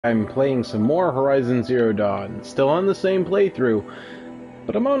I'm playing some more Horizon Zero Dawn, still on the same playthrough,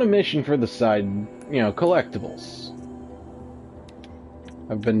 but I'm on a mission for the side, collectibles.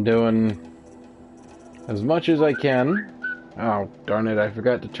 I've been doing as much as I can. Oh, darn it, I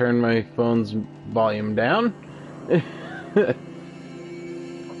forgot to turn my phone's volume down.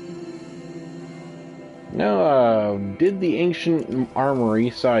 Now, did the Ancient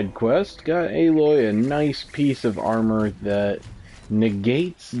Armory side quest, got Aloy a nice piece of armor that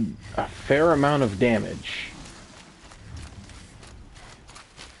negates a fair amount of damage.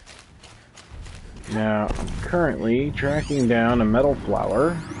 Now, I'm currently tracking down a metal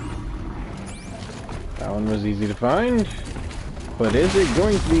flower. That one was easy to find. But is it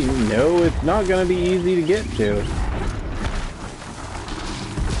going to be? No, it's not going to be easy to get to.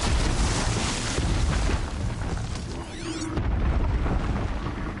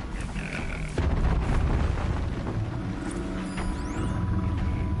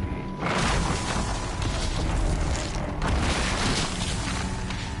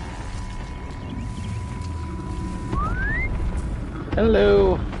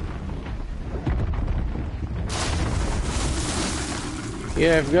 Hello.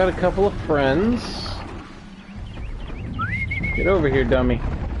 Yeah, I've got a couple of friends. Get over here, dummy.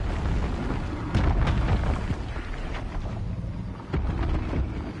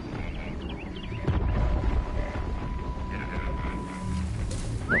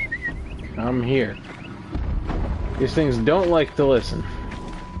 I'm here. These things don't like to listen.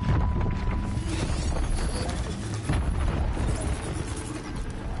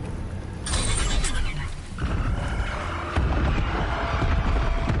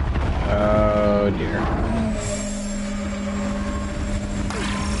 Oh dear.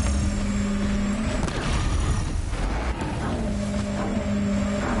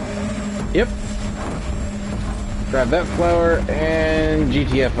 Yep. Grab that flower and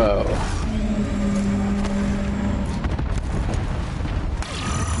GTFO.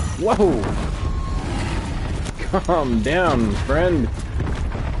 Whoa! Calm down, friend.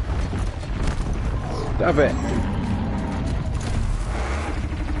 Stop it.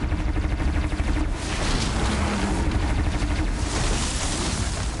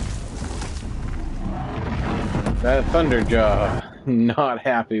 That Thunderjaw, not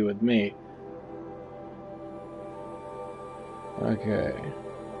happy with me. Okay.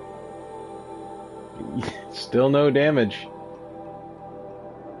 Still no damage.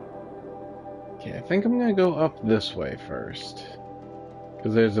 Okay, I think I'm gonna go up this way first.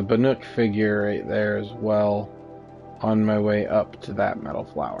 Because there's a Bannock figure right there as well, on my way up to that metal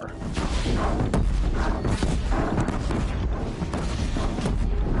flower.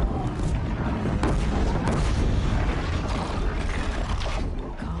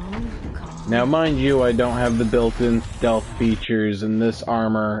 Now, mind you, I don't have the built-in stealth features, and this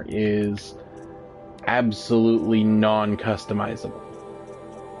armor is absolutely non-customizable.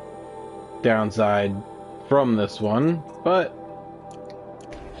 Downside from this one, but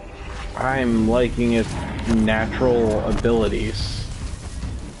I'm liking its natural abilities.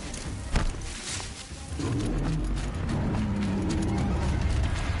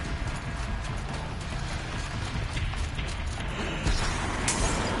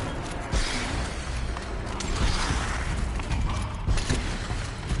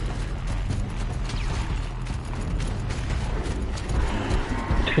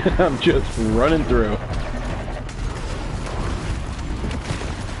 I'm just running through.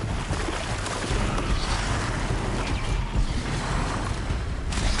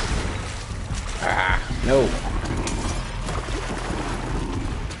 Ah, no.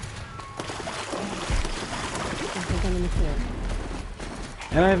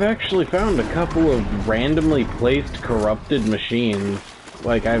 And I've actually found a couple of randomly placed corrupted machines.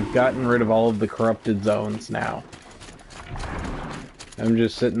 Like, I've gotten rid of all of the corrupted zones now. I'm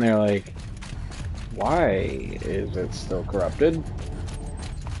just sitting there like, why is it still corrupted?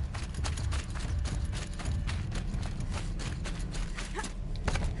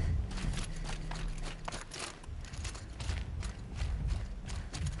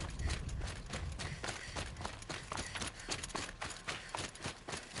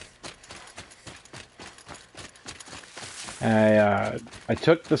 I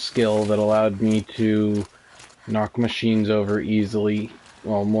took the skill that allowed me to knock machines over easily,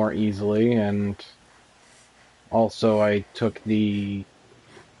 well, more easily, and also I took the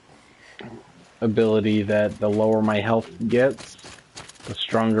ability that the lower my health gets, the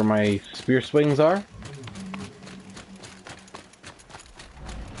stronger my spear swings are.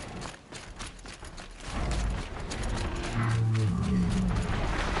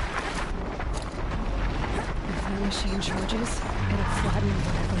 Machine charges, it'll flatten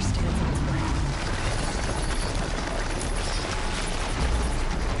whatever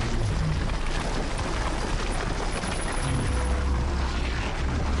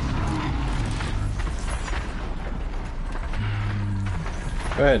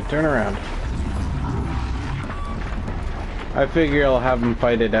Go ahead, turn around. I figure I'll have him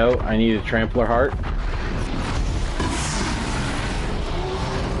fight it out. I need a trampler heart.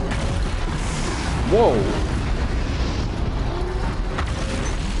 Whoa!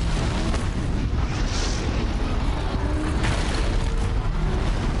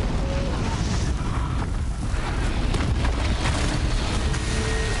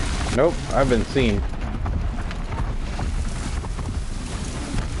 Nope, I've been seen.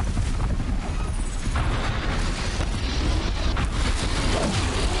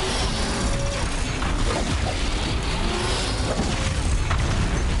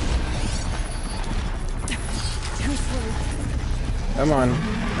 Come on,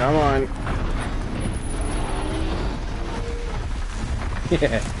 come on.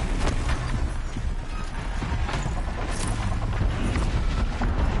 Yeah.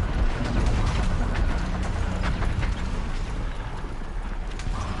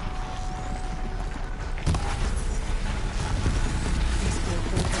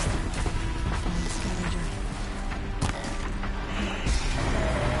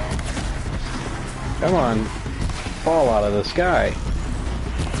 Come on, fall out of the sky.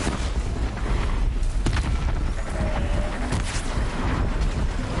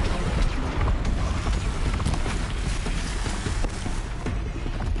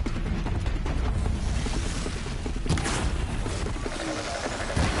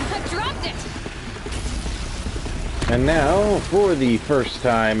 And now, for the first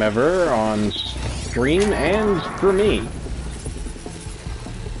time ever on stream and for me,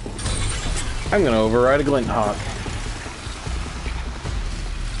 I'm gonna override a Glint Hawk.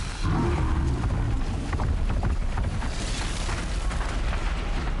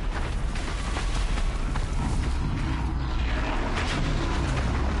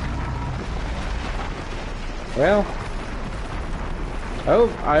 Well, oh,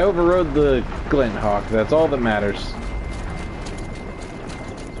 I overrode the Glint Hawk. That's all that matters.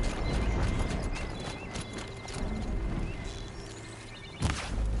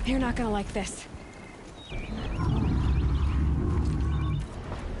 You're not gonna like this.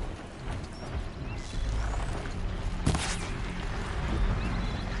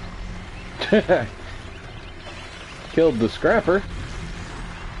 Killed the scrapper.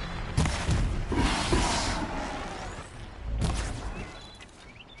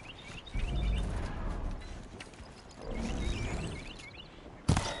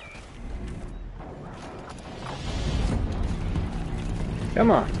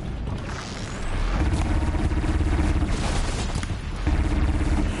 Come on.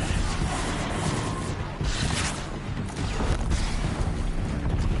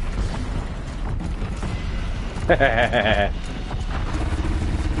 It's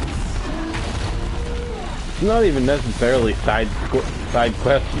not even necessarily side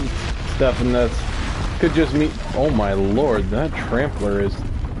quest stuff in this. Could just mean. Oh my lord, that trampler is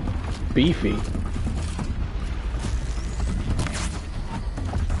beefy.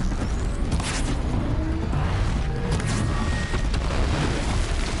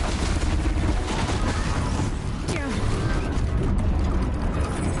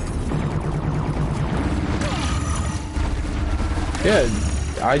 Yeah,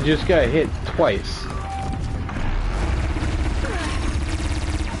 I just got hit twice.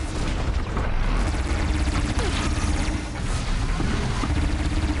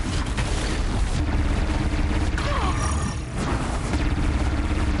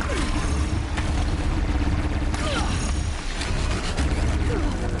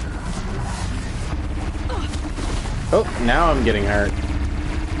 Oh, now I'm getting hurt.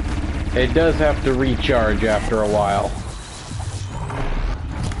 It does have to recharge after a while.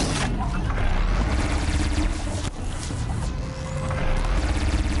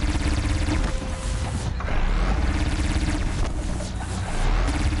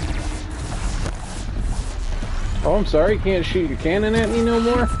 Oh, I'm sorry, can't shoot your cannon at me no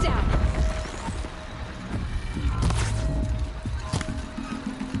more?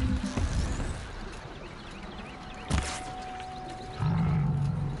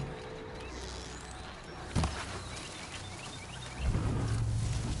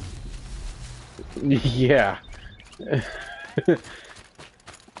 Yeah.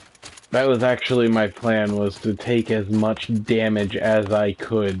 That was actually my plan, was to take as much damage as I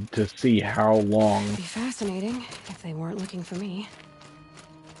could to see how long. It'd be fascinating if they weren't looking for me.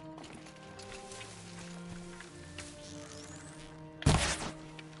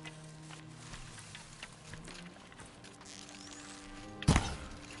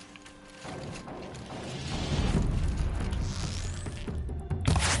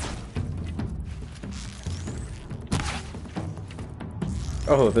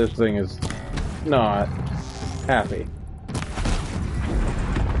 Oh, this thing is not happy.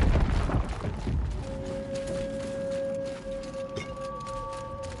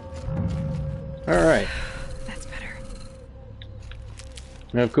 Alright. That's better.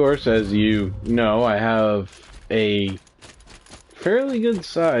 Of course, as you know, I have a fairly good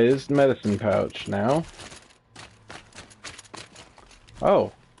sized medicine pouch now.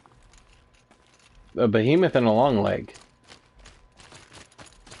 Oh, a behemoth and a long leg.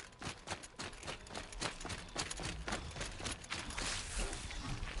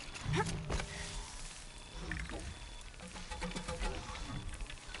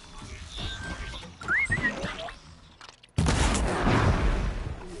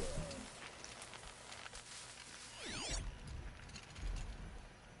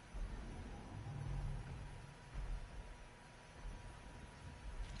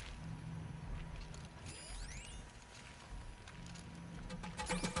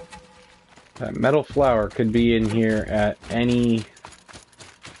 That metal flower could be in here at any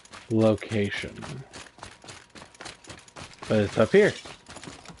location. But it's up here.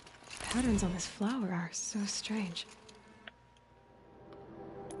 Patterns on this flower are so strange.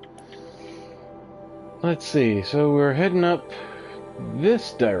 Let's see, so we're heading up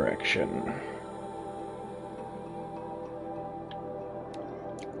this direction.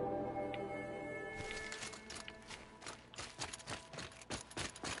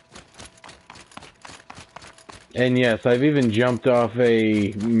 And yes, I've even jumped off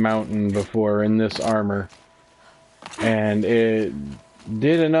a mountain before in this armor. And it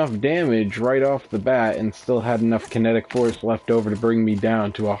did enough damage right off the bat and still had enough kinetic force left over to bring me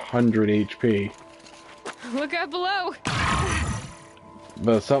down to 100 HP. Look out below!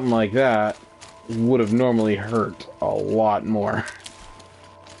 But something like that would have normally hurt a lot more.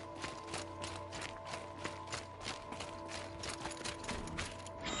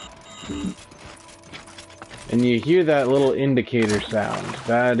 And you hear that little indicator sound.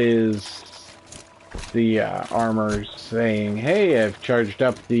 That is the armor saying, hey, I've charged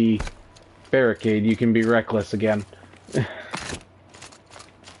up the barricade, you can be reckless again.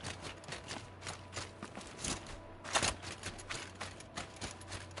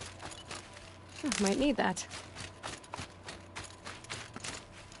 Might need that.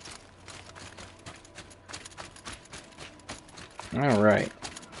 Alright.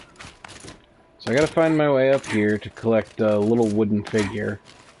 So I gotta find my way up here to collect a little wooden figure.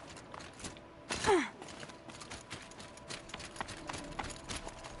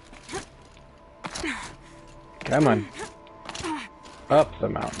 Come on. Up the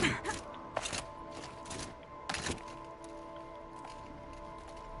mountain.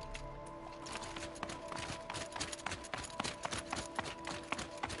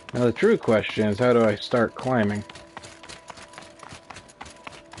 Now the true question is, how do I start climbing?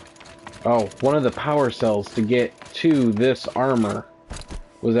 Oh, one of the power cells to get to this armor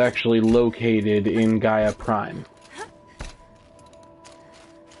was actually located in Gaia Prime.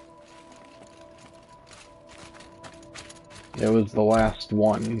 It was the last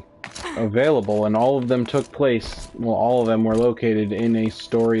one available, and all of them took place, well, all of them were located in a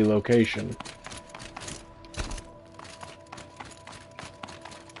story location.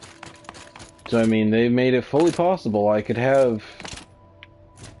 So, I mean, they made it fully possible I could have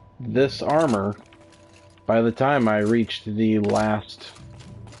this armor by the time I reached the last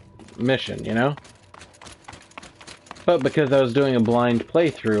mission, you know? But because I was doing a blind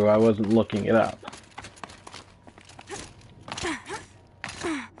playthrough, I wasn't looking it up.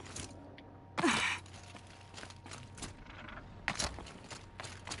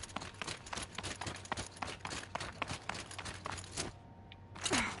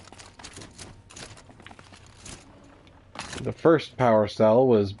 The first power cell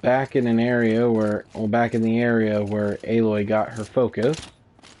was back in an area where, well, back in the area where Aloy got her focus.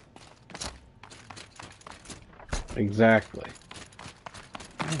 Exactly.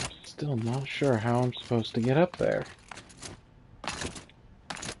 I'm still not sure how I'm supposed to get up there.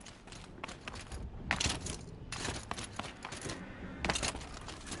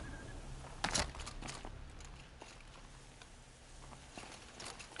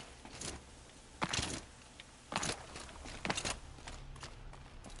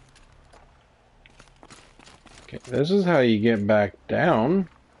 Okay, this is how you get back down.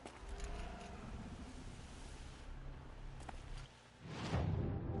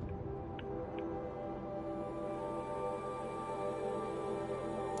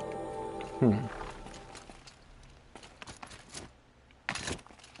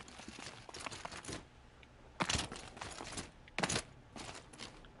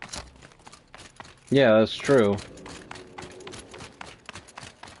 Yeah, that's true.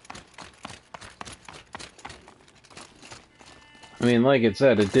 I mean, like it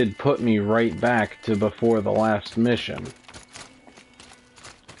said, it did put me right back to before the last mission.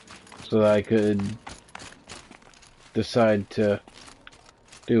 So that I could decide to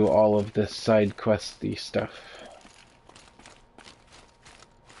do all of this side questy stuff.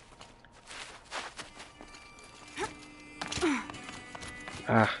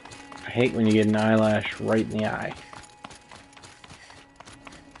 Ah, I hate when you get an eyelash right in the eye.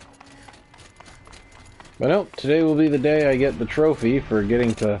 But nope, today will be the day I get the trophy for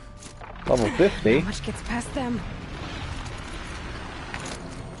getting to level 50. How much gets past them?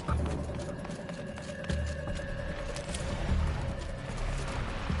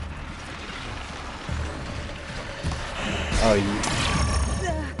 Oh, you...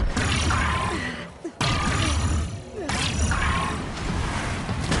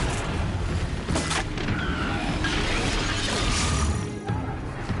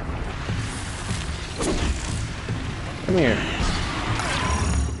 Come here.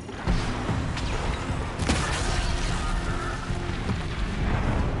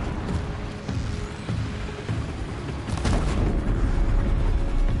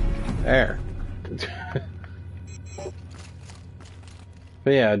 There.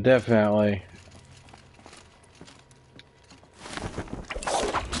 But yeah, definitely.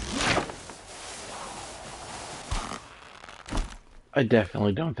 I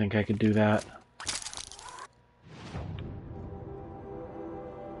definitely don't think I could do that.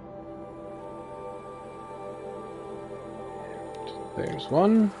 There's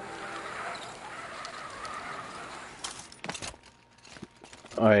one.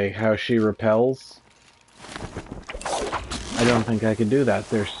 Like how she repels. I don't think I could do that.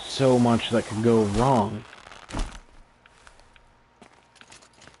 There's so much that could go wrong.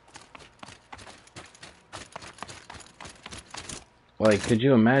 Like, could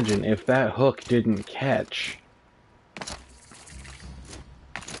you imagine if that hook didn't catch?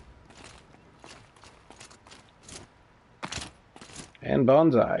 And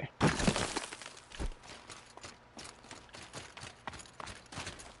bonsai.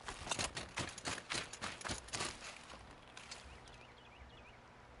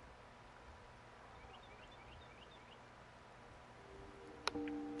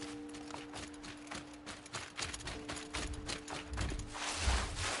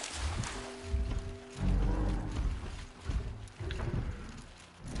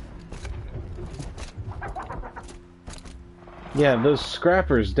 Yeah, those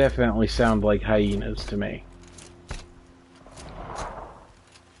scrappers definitely sound like hyenas to me.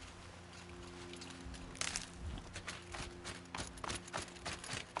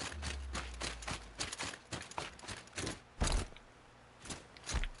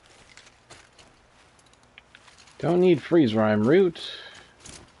 Don't need freeze rhyme root.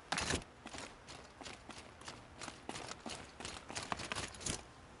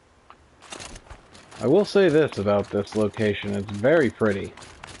 I will say this about this location, it's very pretty.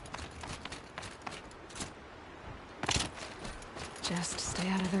 Just stay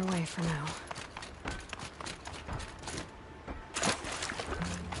out of their way for now.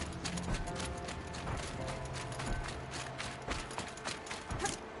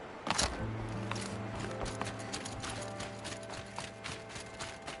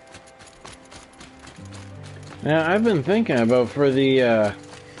 Now, I've been thinking about for the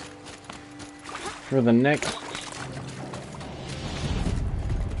next...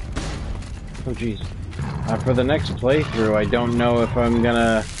 Oh, jeez. For the next playthrough, I don't know if I'm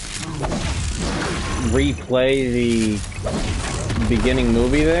gonna replay the beginning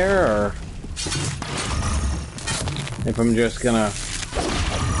movie there, or if I'm just gonna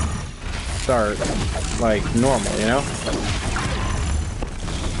start like normal, you know?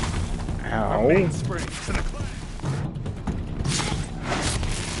 Ow.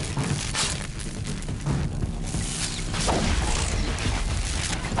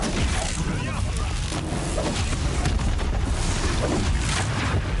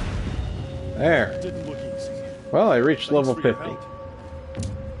 There. Didn't look easy. Well, I reached Thanks level for your 50. help.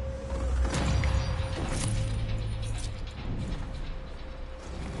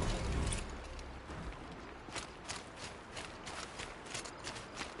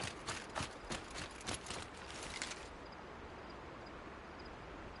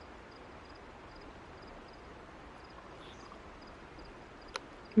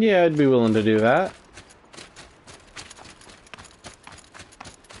 Yeah, I'd be willing to do that.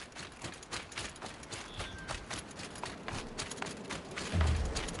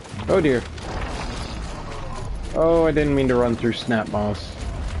 Oh dear. Oh, I didn't mean to run through snap moss.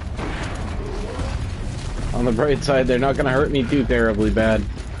 On the bright side, they're not gonna hurt me too terribly bad.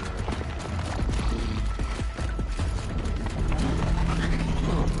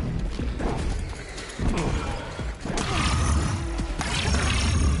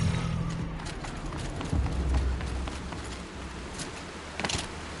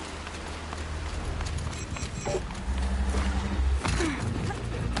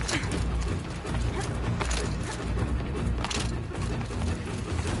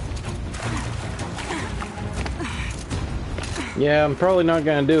 Yeah, I'm probably not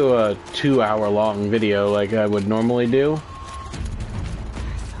gonna do a 2-hour long video like I would normally do.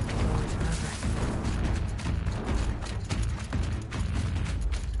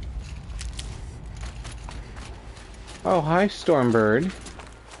 Oh, hi, Stormbird.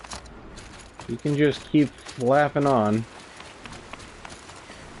 You can just keep flapping on.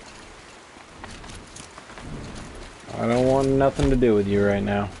 I don't want nothing to do with you right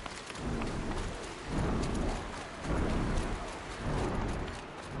now.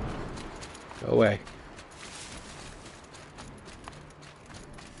 Go away.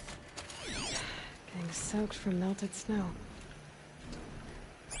 Getting soaked from melted snow.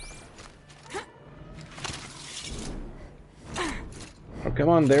 Oh, come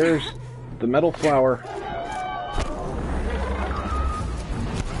on, there's the metal flower.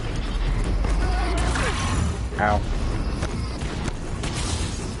 Ow.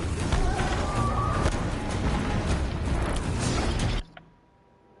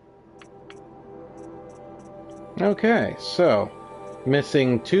 Okay, so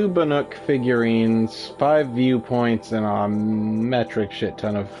missing 2 Bannock figurines, 5 viewpoints, and a metric shit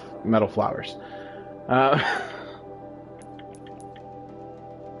ton of metal flowers.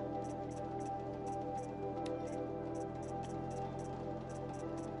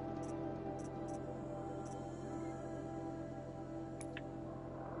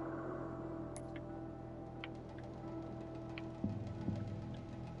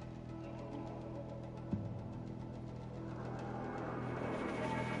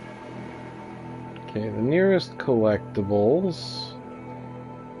 Okay, the nearest collectibles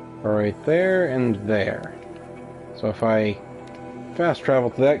are right there and there. So if I fast travel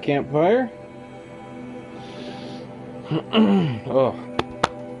to that campfire... oh.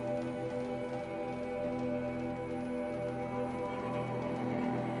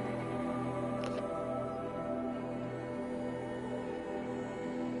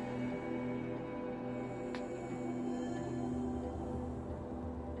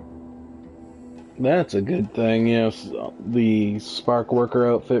 That's a good thing, yes. The Spark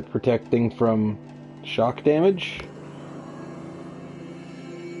Worker outfit protecting from shock damage.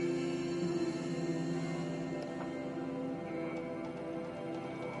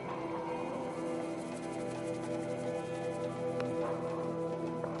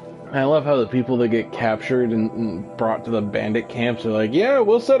 I love how the people that get captured and brought to the bandit camps are like, yeah,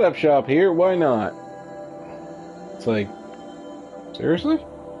 we'll set up shop here, why not? It's like, seriously?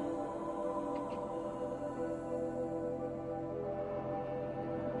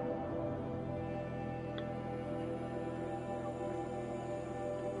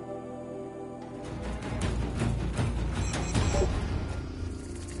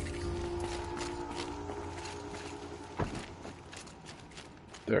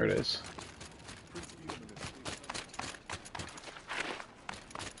 There it is.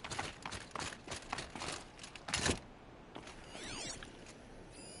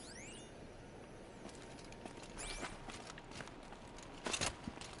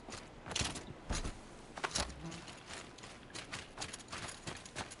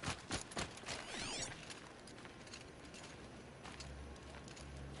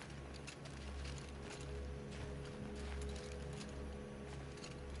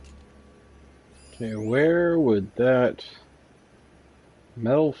 Okay, where would that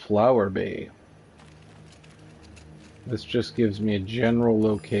metal flower be? This just gives me a general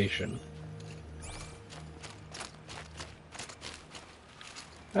location.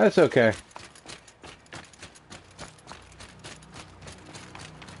 That's okay.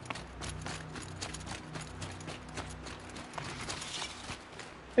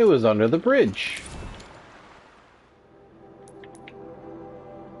 It was under the bridge.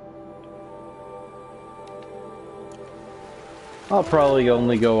 I'll probably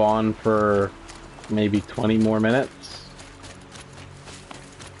only go on for maybe 20 more minutes.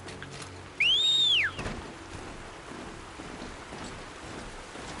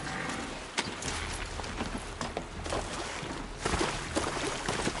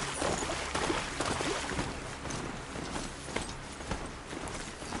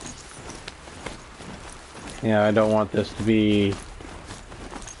 Yeah, I don't want this to be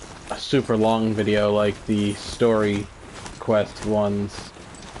a super long video like the story quest ones.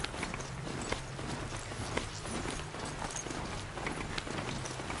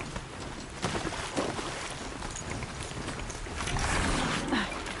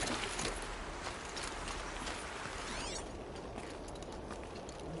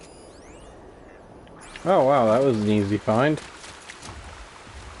 Oh wow, that was an easy find.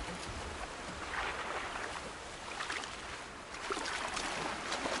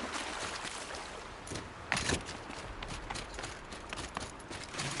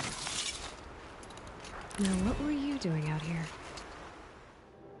 Now, what were you doing out here?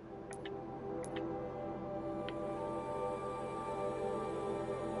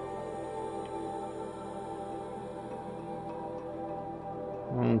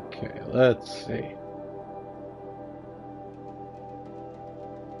 Okay, let's see.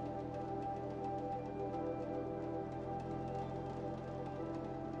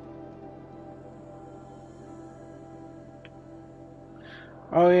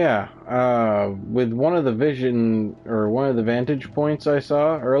 Oh yeah, with one of the vision or one of the vantage points I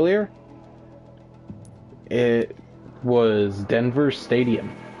saw earlier, it was Denver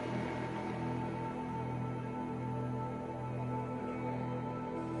Stadium.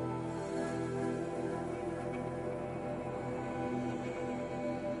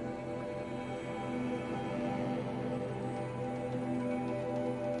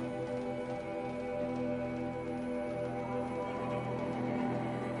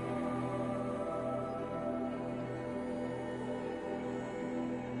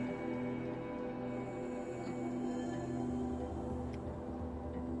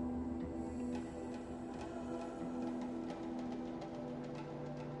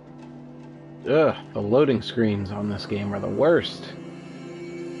 Ugh, the loading screens on this game are the worst.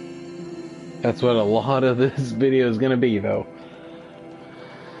 That's what a lot of this video is going to be, though.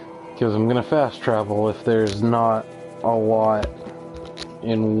 Because I'm going to fast travel if there's not a lot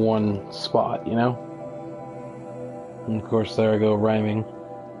in one spot, you know? And of course, there I go rhyming.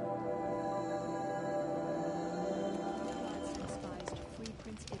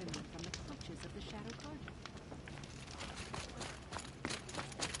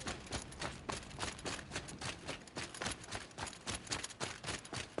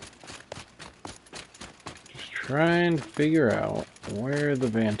 Just trying to figure out where the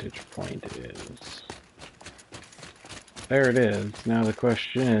vantage point is. There it is. Now the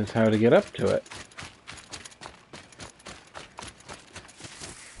question is how to get up to it.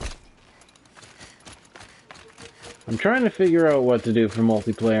 I'm trying to figure out what to do for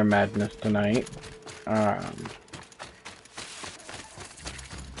multiplayer madness tonight. I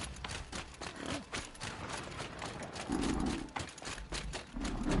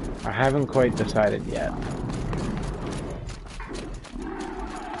haven't quite decided yet.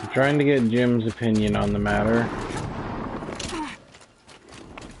 I'm trying to get Jim's opinion on the matter.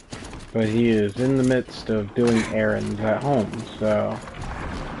 But he is in the midst of doing errands at home, so...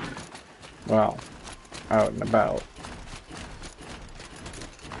 well, out and about.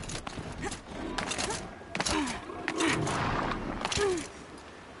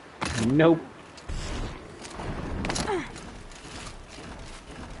 Nope.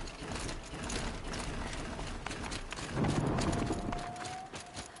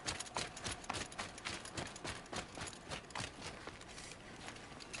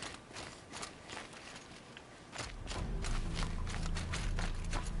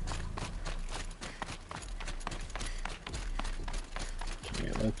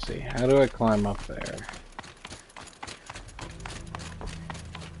 Okay, let's see. How do I climb up there?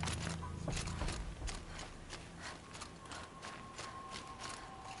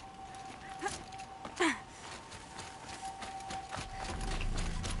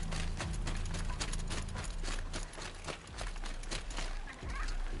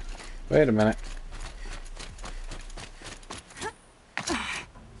 Wait a minute.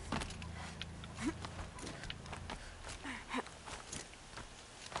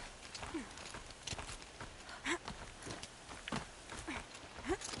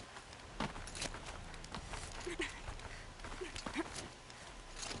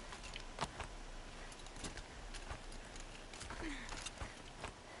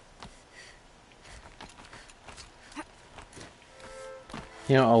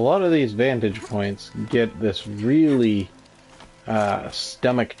 You know, a lot of these vantage points get this really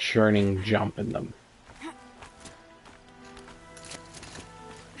stomach-churning jump in them.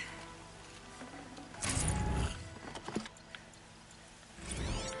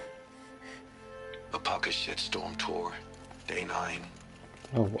 A pocket shitstorm tour, day 9.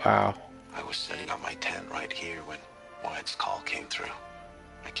 Oh, wow. I was setting up my tent right here when Wyatt's call came through.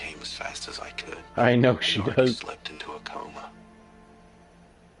 I came as fast as I could. I know she I already does. slipped into a coma.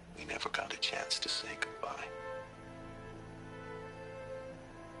 We never got a chance to say goodbye.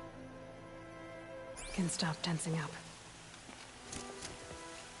 Can stop tensing up.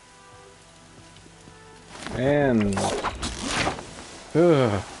 And...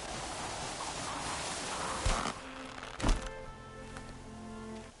 ugh.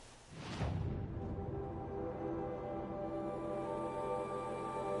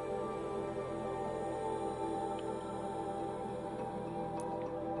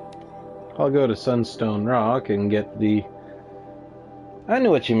 I'll go to Sunstone Rock and get the... I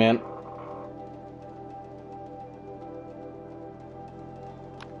knew what you meant.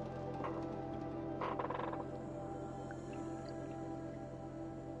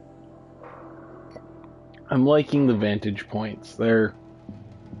 I'm liking the vantage points. They're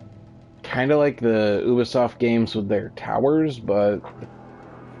kind of like the Ubisoft games with their towers, but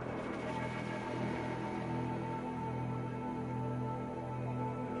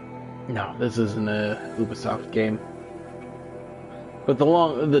no, this isn't a Ubisoft game. But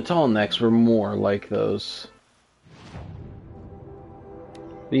the tall necks were more like those.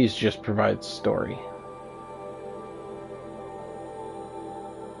 These just provide story.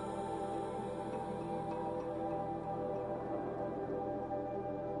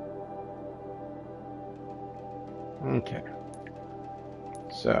 Okay.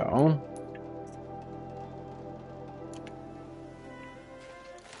 So...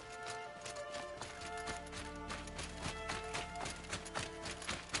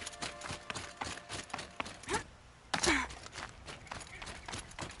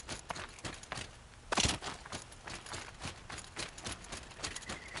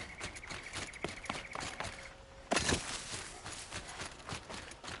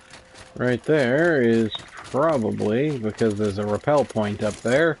 right there is probably, because there's a rappel point up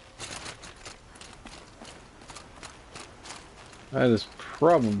there, that is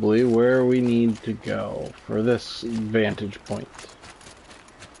probably where we need to go for this vantage point.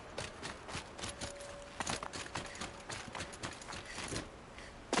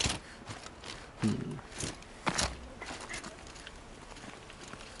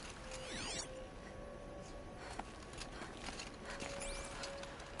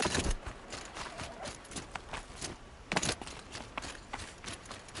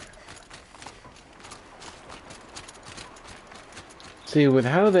 See, with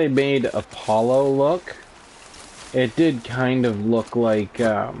how they made Apollo look, it did kind of look like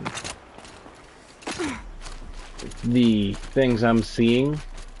the things I'm seeing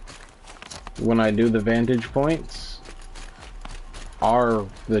when I do the vantage points are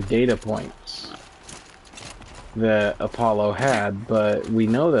the data points that Apollo had, but we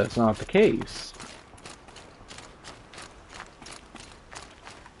know that's not the case.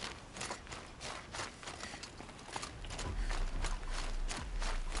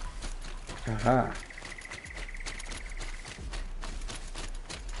 Aha.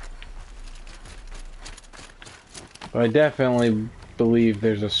 I definitely believe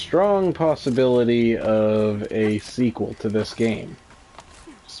there's a strong possibility of a sequel to this game.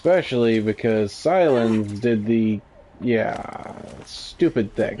 Especially because Silence did the,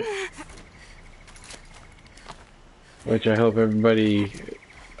 stupid thing. Which I hope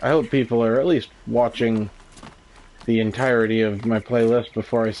people are at least watching the entirety of my playlist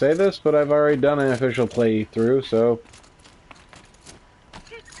before I say this, but I've already done an official playthrough, so...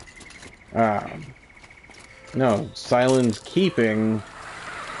 no, Silence keeping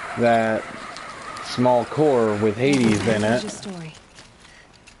that small core with Hades in it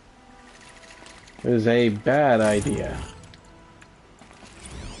is a bad idea.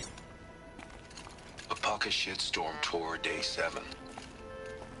 A pocket shitstorm tour day 7.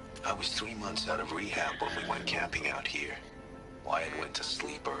 I was 3 months out of rehab when we went camping out here. Wyatt went to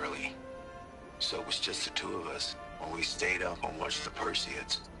sleep early, so it was just the two of us when we stayed up and watched the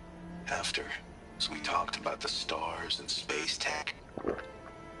Perseids. After, as we talked about the stars and space tech,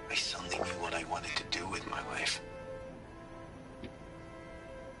 I suddenly knew what I wanted to do with my life.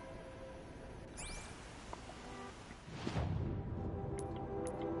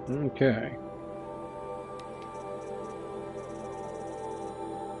 Okay.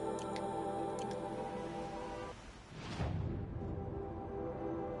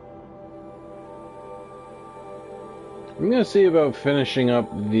 I'm gonna see about finishing up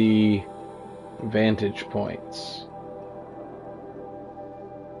the vantage points.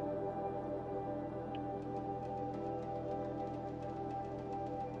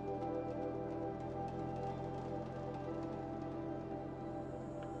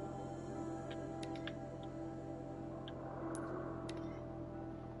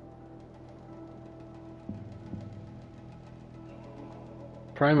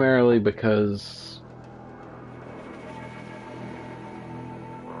 Primarily because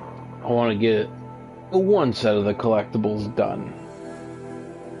I want to get one set of the collectibles done.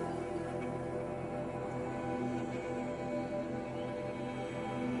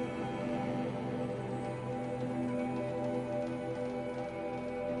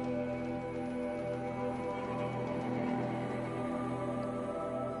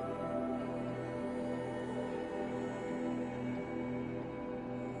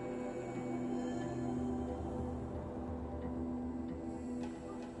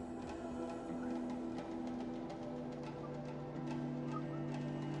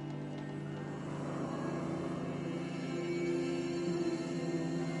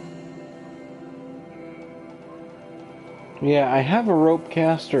 Yeah, I have a rope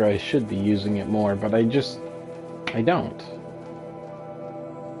caster. I should be using it more, but I don't.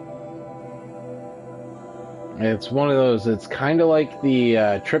 It's one of those, it's kind of like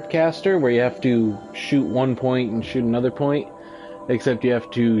the trip caster where you have to shoot one point and shoot another point, except you have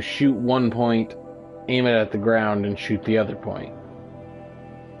to shoot one point, aim it at the ground, and shoot the other point.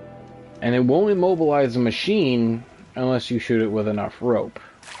 And it won't immobilize a machine unless you shoot it with enough rope.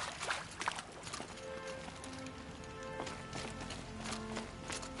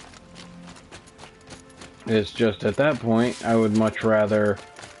 It's just at that point, I would much rather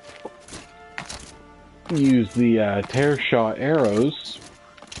use the tear shot arrows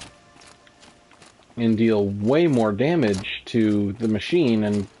and deal way more damage to the machine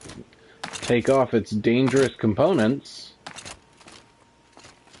and take off its dangerous components.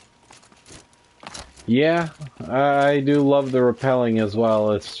 Yeah, I do love the rappelling as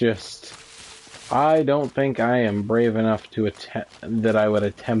well. It's just, I don't think I am brave enough to that I would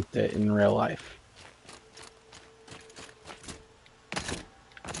attempt it in real life.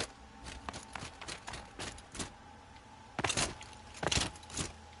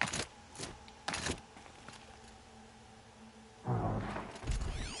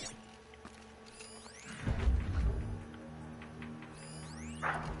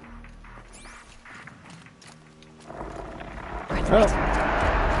 Oh,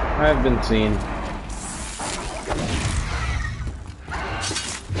 I've been seen.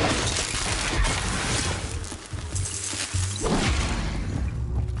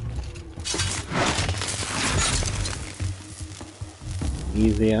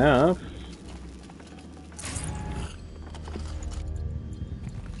 Easy enough.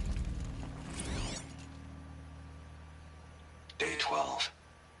 Day 12.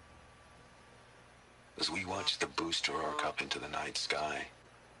 As we watched the booster arc up into the night sky,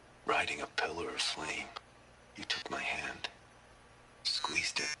 riding a pillar of flame, you took my hand,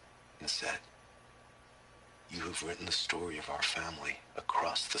 squeezed it, and said, "You have written the story of our family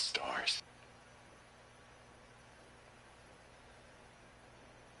across the stars."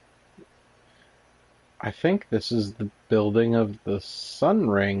 I think this is the building of the Sun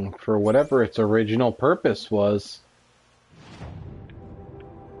Ring for whatever its original purpose was.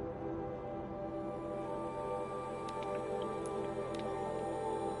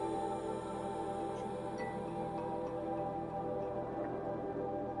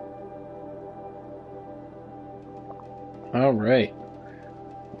 All right.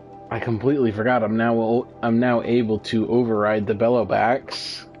 I completely forgot. I'm now able to override the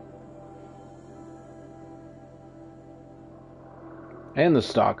bellowbacks and the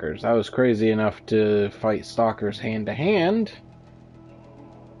stalkers. I was crazy enough to fight stalkers hand to hand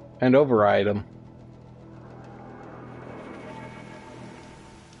and override them.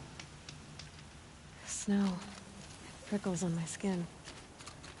 Snow. It prickles on my skin.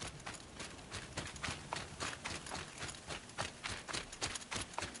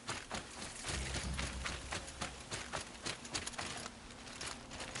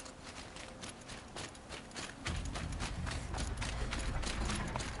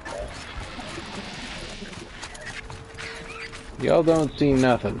 Y'all don't see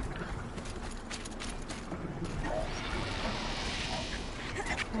nothing.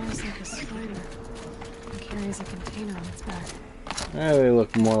 Crawls like a spider and carries a container on its back. They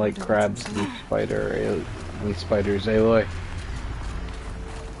look more like crabs than spiders, Aloy.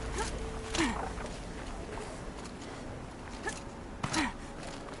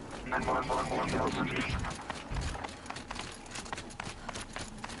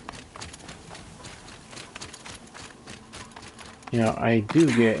 You know, I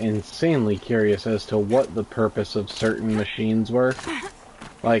do get insanely curious as to what the purpose of certain machines were.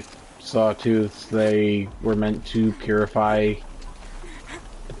 Like sawtooths, they were meant to purify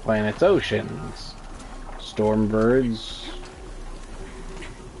the planet's oceans. Stormbirds.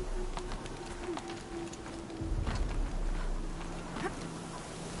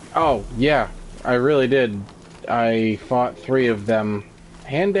 Oh, yeah, I really did. I fought 3 of them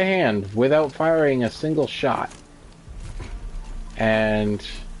hand to hand without firing a single shot. And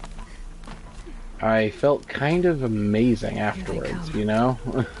I felt kind of amazing afterwards, you know?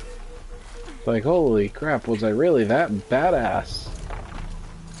 It's like, holy crap, was I really that badass?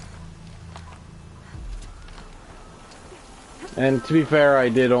 And to be fair, I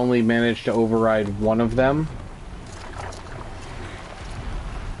did only manage to override one of them.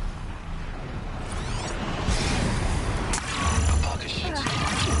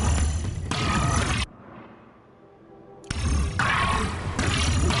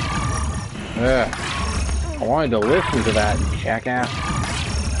 I wanted to listen to that, jackass.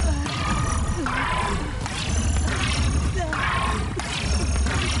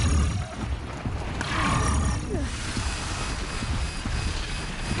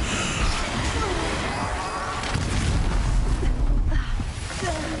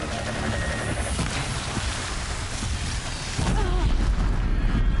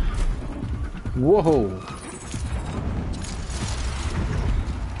 Whoa!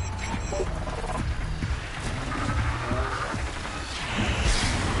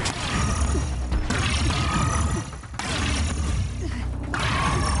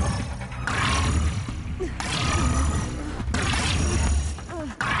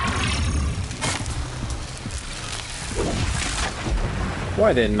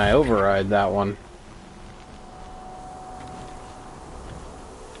 Why didn't I override that one?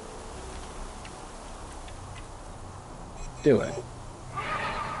 Do it.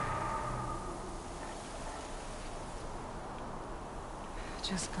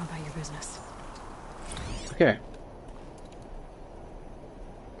 Just go about your business. Okay.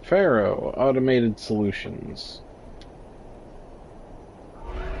 Pharaoh, Automated Solutions.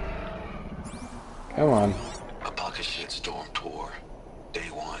 Come on. A pocket shitstorm tour. Day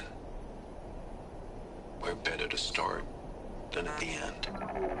 1. We're better to start than at the end.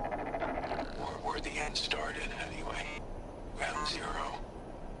 Or where the end started, anyway. Ground zero.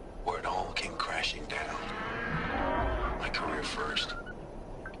 Where it all came crashing down. My career first.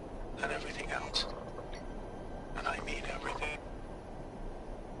 Then everything else. And I mean everything.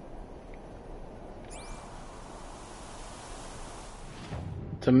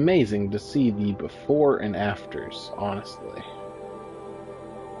 It's amazing to see the before and afters, honestly.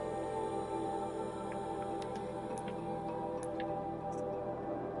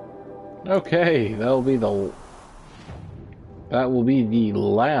 Okay, that will be the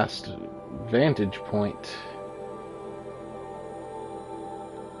last vantage point.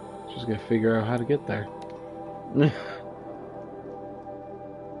 Just gotta figure out how to get there.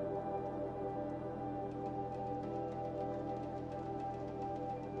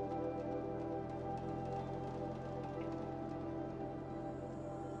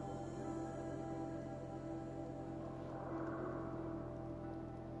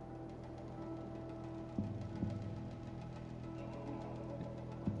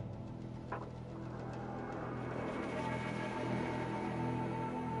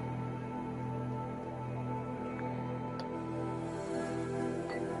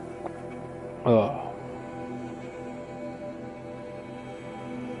 Oh.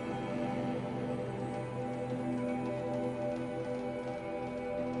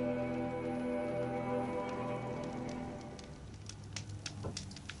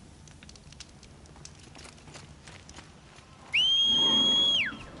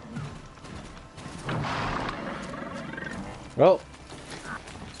 Well,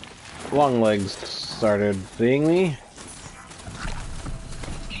 Longlegs started seeing me.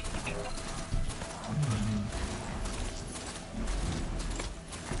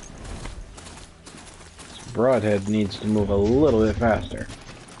 Broadhead needs to move a little bit faster.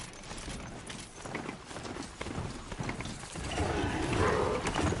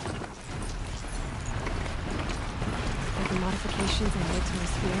 With the modifications I made to my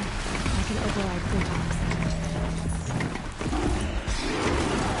sphere, I can override Quinton's.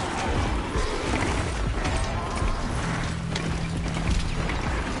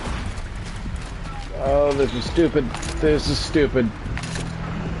 Oh, this is stupid. This is stupid.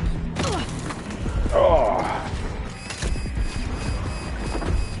 Oh.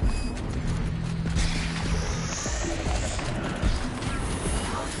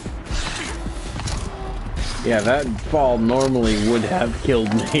 Yeah, that fall normally would have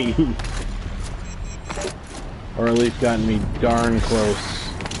killed me. Or at least gotten me darn close.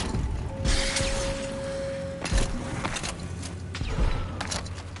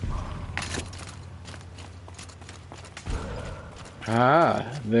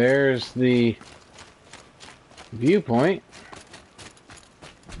 Ah, there's the viewpoint.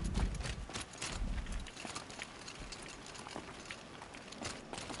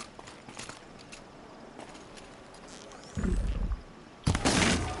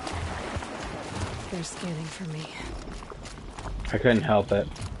 They're scanning for me. I couldn't help it.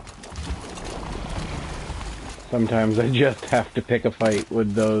 Sometimes I just have to pick a fight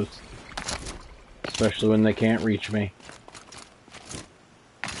with those. Especially when they can't reach me.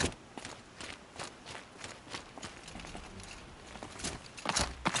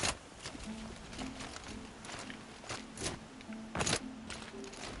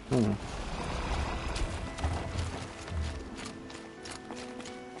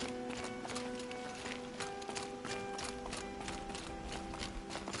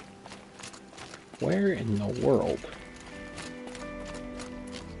 Where in the world?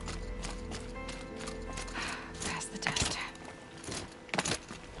 Pass the test.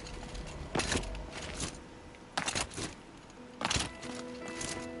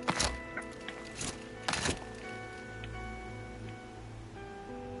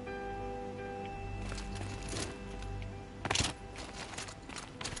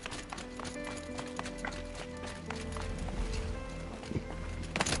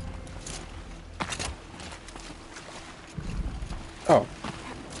 Oh.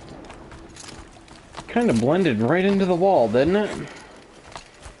 Kind of blended right into the wall, didn't it?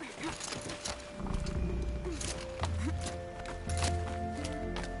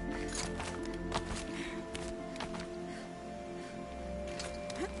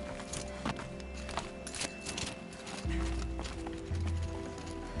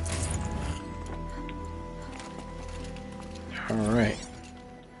 Alright.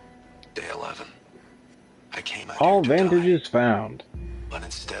 Day 11. I came out All here to die, vantages found. but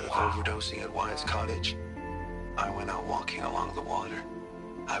instead of overdosing at Wyatt's cottage, I went out walking along the water.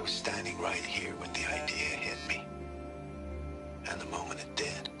 I was standing right here when the idea hit me. And the moment it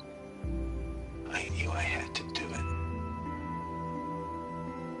did, I knew I had to do it.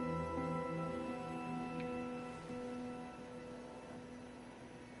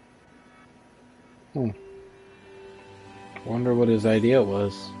 Wonder what his idea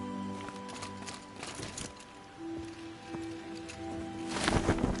was.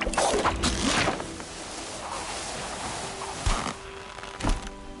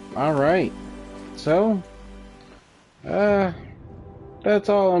 Alright. So, that's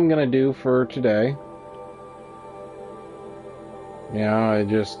all I'm gonna do for today. I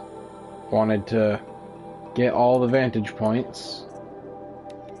just wanted to get all the vantage points.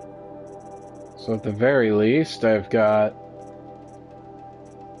 So at the very least, I've got,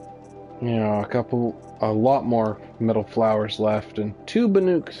 a lot more metal flowers left and 2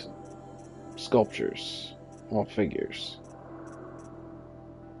 Banuk sculptures. Well, figures.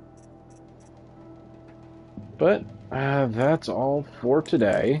 But that's all for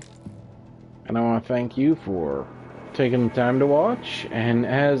today. And I want to thank you for taking the time to watch. And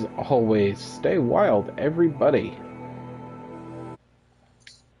as always, stay wild, everybody.